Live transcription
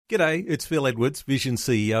G'day, it's Phil Edwards, Vision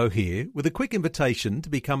CEO here, with a quick invitation to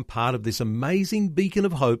become part of this amazing beacon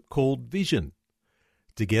of hope called Vision.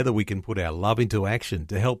 Together we can put our love into action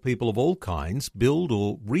to help people of all kinds build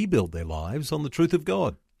or rebuild their lives on the truth of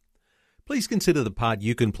God. Please consider the part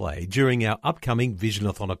you can play during our upcoming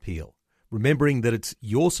Visionathon appeal, remembering that it's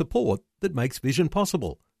your support that makes Vision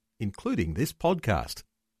possible, including this podcast.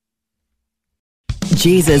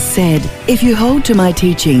 Jesus said, "If you hold to my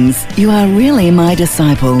teachings, you are really my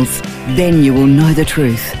disciples. Then you will know the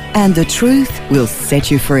truth, and the truth will set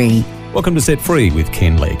you free." Welcome to Set Free with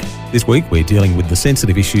Ken Legg. This week we're dealing with the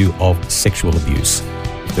sensitive issue of sexual abuse.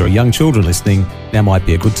 If there are young children listening, now might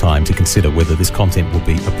be a good time to consider whether this content will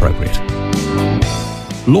be appropriate.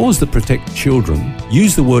 Laws that protect children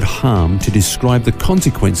use the word harm to describe the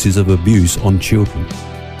consequences of abuse on children.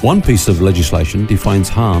 One piece of legislation defines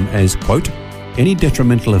harm as, quote, any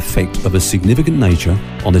detrimental effect of a significant nature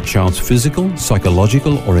on the child's physical,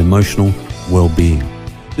 psychological, or emotional well-being.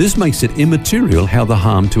 This makes it immaterial how the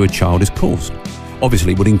harm to a child is caused.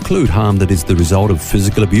 Obviously, it would include harm that is the result of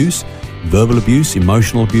physical abuse, verbal abuse,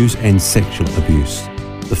 emotional abuse, and sexual abuse.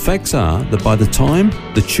 The facts are that by the time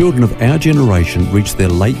the children of our generation reach their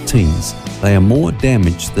late teens, they are more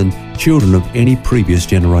damaged than children of any previous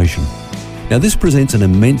generation. Now, this presents an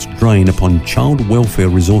immense drain upon child welfare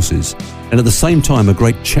resources and at the same time a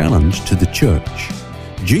great challenge to the church.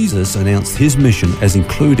 Jesus announced his mission as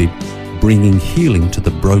including bringing healing to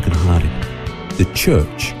the brokenhearted. The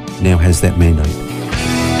church now has that mandate.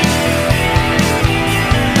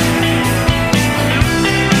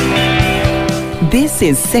 This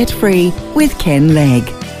is Set Free with Ken Legg.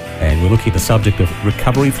 And we're looking at the subject of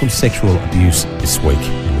recovery from sexual abuse this week.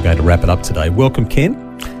 And we're going to wrap it up today. Welcome, Ken.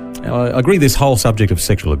 Now, I agree this whole subject of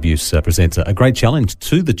sexual abuse presents a great challenge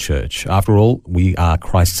to the church. After all, we are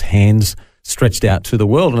Christ's hands stretched out to the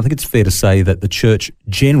world. And I think it's fair to say that the church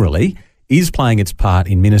generally is playing its part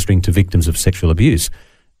in ministering to victims of sexual abuse.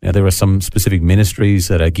 Now, there are some specific ministries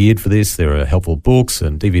that are geared for this. There are helpful books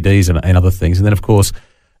and DVDs and other things. And then, of course,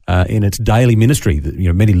 in its daily ministry,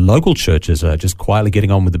 many local churches are just quietly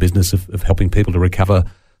getting on with the business of helping people to recover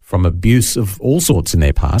from abuse of all sorts in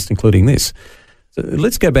their past, including this. So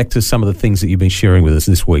let's go back to some of the things that you've been sharing with us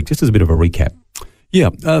this week, just as a bit of a recap. Yeah,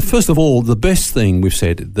 first of all, the best thing we've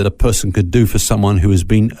said that a person could do for someone who has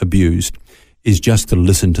been abused is just to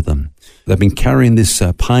listen to them. They've been carrying this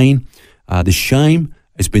pain, this shame.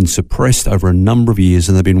 It's been suppressed over a number of years,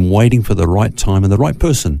 and they've been waiting for the right time and the right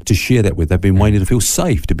person to share that with. They've been waiting to feel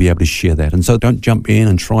safe to be able to share that. And so don't jump in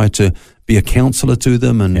and try to be a counsellor to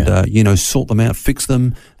them and, sort them out, fix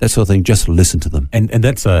them, that sort of thing. Just listen to them. And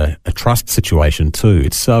that's a trust situation too.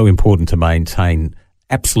 It's so important to maintain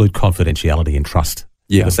absolute confidentiality and trust.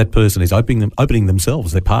 Yeah. Because that person is opening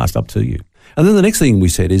themselves, their past, up to you. And then the next thing we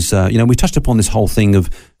said is, we touched upon this whole thing of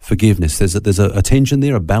forgiveness. There's a tension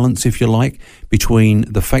there, a balance, if you like, between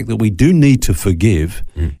the fact that we do need to forgive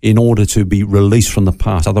in order to be released from the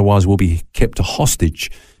past. Otherwise, we'll be kept a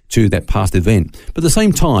hostage to that past event. But at the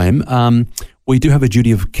same time, we do have a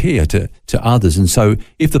duty of care to others. And so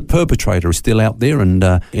if the perpetrator is still out there and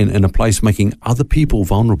in a place making other people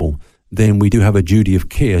vulnerable, then we do have a duty of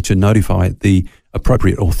care to notify the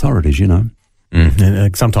appropriate authorities,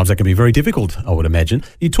 And sometimes that can be very difficult, I would imagine.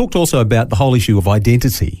 You talked also about the whole issue of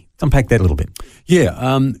identity. Unpack that a little bit.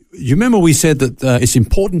 Yeah. You remember we said that it's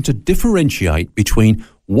important to differentiate between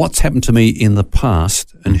what's happened to me in the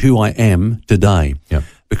past and who I am today. Yeah.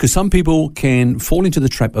 Because some people can fall into the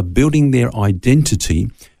trap of building their identity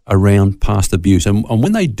around past abuse. And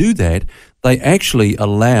when they do that, they actually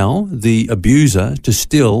allow the abuser to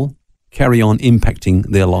still carry on impacting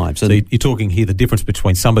their lives. So you're talking here the difference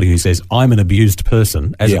between somebody who says, I'm an abused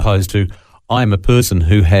person, as opposed to, I'm a person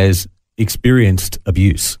who has experienced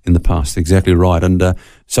abuse. In the past, exactly right. And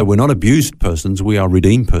so we're not abused persons, we are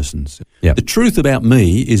redeemed persons. Yep. The truth about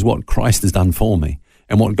me is what Christ has done for me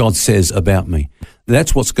and what God says about me.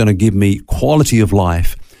 That's what's going to give me quality of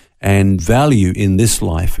life and value in this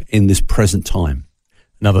life, in this present time.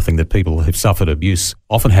 Another thing that people who've suffered abuse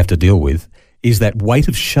often have to deal with is that weight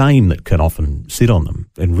of shame that can often sit on them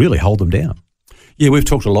and really hold them down. Yeah, we've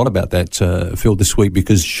talked a lot about that, Phil, this week,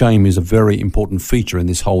 because shame is a very important feature in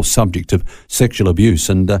this whole subject of sexual abuse.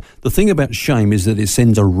 And the thing about shame is that it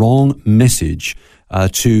sends a wrong message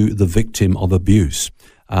to the victim of abuse.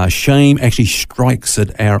 Shame actually strikes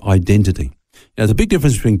at our identity. Now, there's a big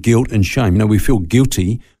difference between guilt and shame. We feel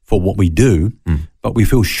guilty for what we do, but we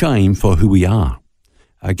feel shame for who we are.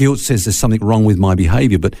 Guilt says there's something wrong with my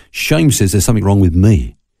behaviour, but shame says there's something wrong with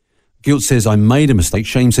me. Guilt says I made a mistake.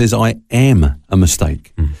 Shame says I am a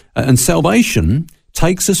mistake. And salvation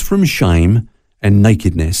takes us from shame and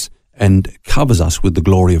nakedness and covers us with the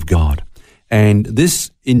glory of God. And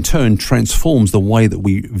this, in turn, transforms the way that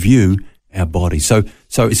we view our body. So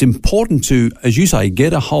it's important to, as you say,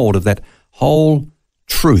 get a hold of that whole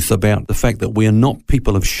truth about the fact that we are not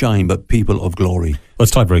people of shame, but people of glory. Well,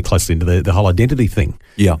 it's tied very closely into the whole identity thing.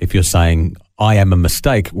 Yeah. If you're saying, I am a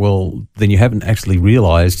mistake, well, then you haven't actually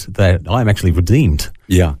realised that I am actually redeemed.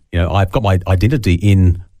 Yeah. I've got my identity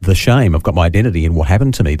in the shame. I've got my identity in what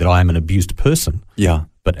happened to me, that I am an abused person. Yeah.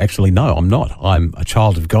 But actually, no, I'm not. I'm a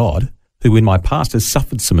child of God who in my past has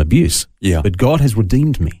suffered some abuse. Yeah. But God has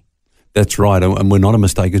redeemed me. That's right, and we're not a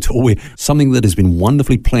mistake at all. We're something that has been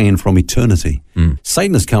wonderfully planned from eternity.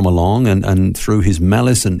 Satan has come along and through his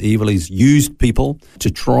malice and evil, he's used people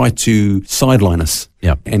to try to sideline us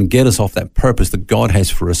and get us off that purpose that God has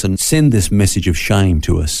for us and send this message of shame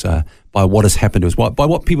to us by what has happened to us, by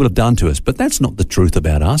what people have done to us. But that's not the truth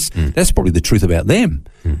about us. That's probably the truth about them.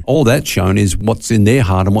 All that's shown is what's in their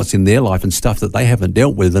heart and what's in their life and stuff that they haven't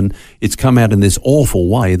dealt with. And it's come out in this awful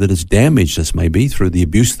way that has damaged us maybe through the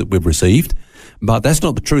abuse that we've received. But that's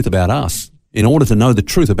not the truth about us. In order to know the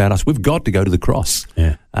truth about us, we've got to go to the cross.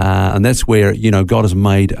 And that's where, God has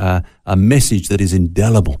made a message that is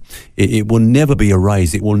indelible. It will never be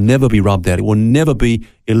erased. It will never be rubbed out. It will never be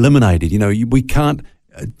eliminated. We can't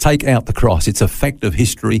take out the cross. It's a fact of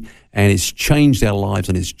history, and it's changed our lives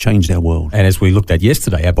and it's changed our world. And as we looked at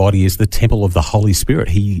yesterday, our body is the temple of the Holy Spirit.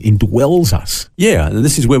 He indwells us. Yeah, and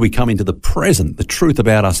this is where we come into the present. The truth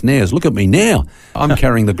about us now is, look at me now. I'm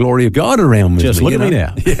carrying the glory of God around with me. Just look at me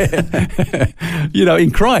now. Yeah.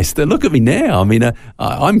 In Christ, look at me now. I mean,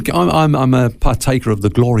 I'm a partaker of the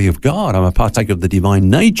glory of God. I'm a partaker of the divine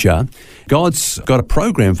nature. God's got a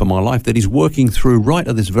program for my life that he's working through right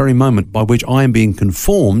at this very moment, by which I am being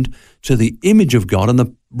conformed to the image of God. And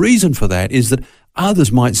the reason for that is that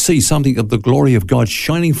others might see something of the glory of God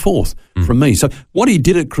shining forth from me. So what he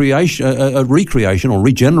did at recreation or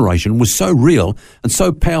regeneration was so real and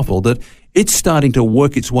so powerful that it's starting to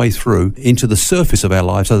work its way through into the surface of our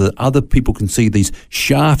lives so that other people can see these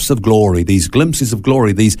shafts of glory, these glimpses of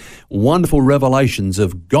glory, these wonderful revelations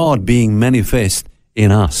of God being manifest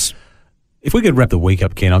in us. If we could wrap the week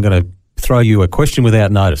up, Ken, I'm going to throw you a question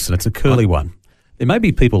without notice, and it's a curly one. There may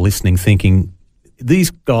be people listening thinking,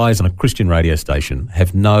 these guys on a Christian radio station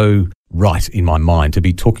have no right, in my mind, to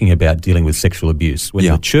be talking about dealing with sexual abuse when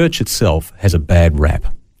the church itself has a bad rap.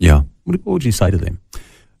 Yeah. What would you say to them?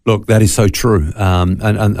 Look, that is so true.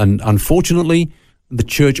 And unfortunately, the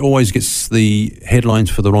church always gets the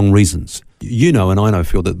headlines for the wrong reasons. And I know,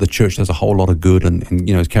 Phil, that the church does a whole lot of good and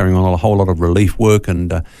is carrying on a whole lot of relief work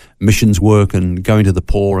and missions work and going to the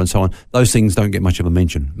poor and so on. Those things don't get much of a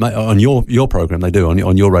mention. On your program, they do.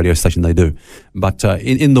 On your radio station, they do. But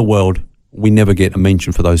in the world, we never get a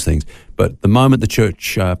mention for those things. But the moment the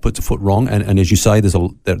church puts a foot wrong, and as you say,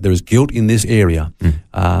 there is guilt in this area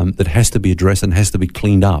that has to be addressed and has to be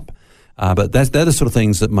cleaned up. But they're the sort of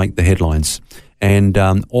things that make the headlines. And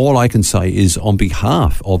all I can say is, on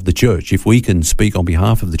behalf of the church, if we can speak on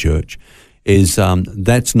behalf of the church, is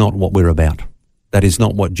that's not what we're about. That is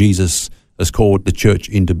not what Jesus has called the church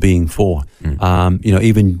into being for.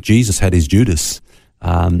 Even Jesus had his Judas,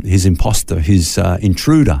 his imposter, his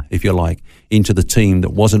intruder, if you like, into the team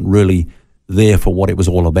that wasn't really there for what it was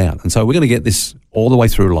all about. And so we're going to get this all the way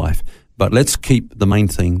through life. But let's keep the main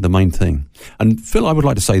thing. And Phil, I would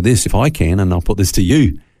like to say this, if I can, and I'll put this to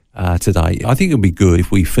you today. I think it would be good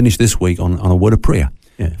if we finish this week on a word of prayer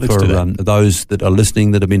for those that are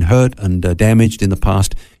listening that have been hurt and damaged in the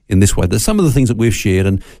past in this way. There's some of the things that we've shared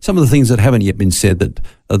and some of the things that haven't yet been said that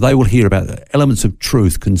they will hear about elements of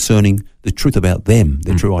truth concerning the truth about them,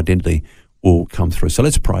 their true identity will come through. So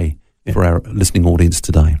let's pray for our listening audience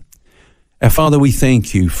today. Our Father, we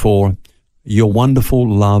thank you for your wonderful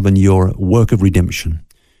love and your work of redemption.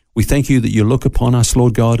 We thank you that you look upon us,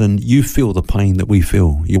 Lord God, and you feel the pain that we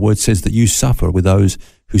feel. Your word says that you suffer with those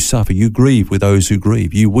who suffer. You grieve with those who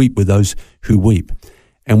grieve. You weep with those who weep.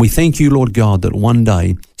 And we thank you, Lord God, that one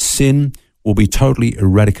day sin will be totally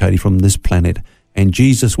eradicated from this planet and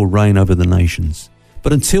Jesus will reign over the nations.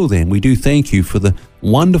 But until then, we do thank you for the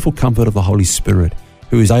wonderful comfort of the Holy Spirit,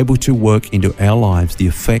 who is able to work into our lives the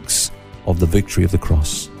effects of the victory of the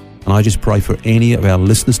cross. And I just pray for any of our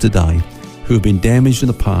listeners today who have been damaged in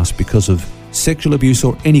the past because of sexual abuse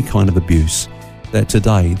or any kind of abuse, that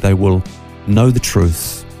today they will know the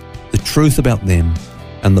truth about them,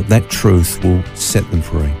 and that truth will set them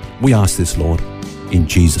free. We ask this, Lord, in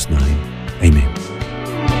Jesus' name. Amen.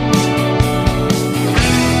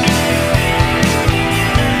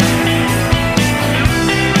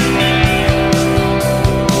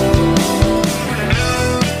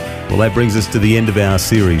 Well, that brings us to the end of our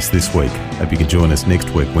series this week. Hope you can join us next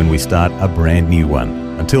week when we start a brand new one.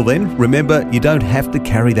 Until then, remember, you don't have to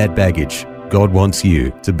carry that baggage. God wants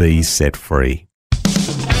you to be set free.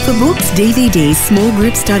 For books, DVDs, small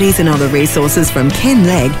group studies and other resources from Ken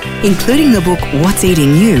Legg, including the book What's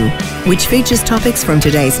Eating You, which features topics from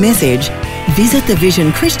today's message, visit the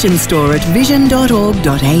Vision Christian store at vision.org.au.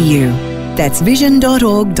 That's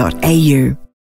vision.org.au.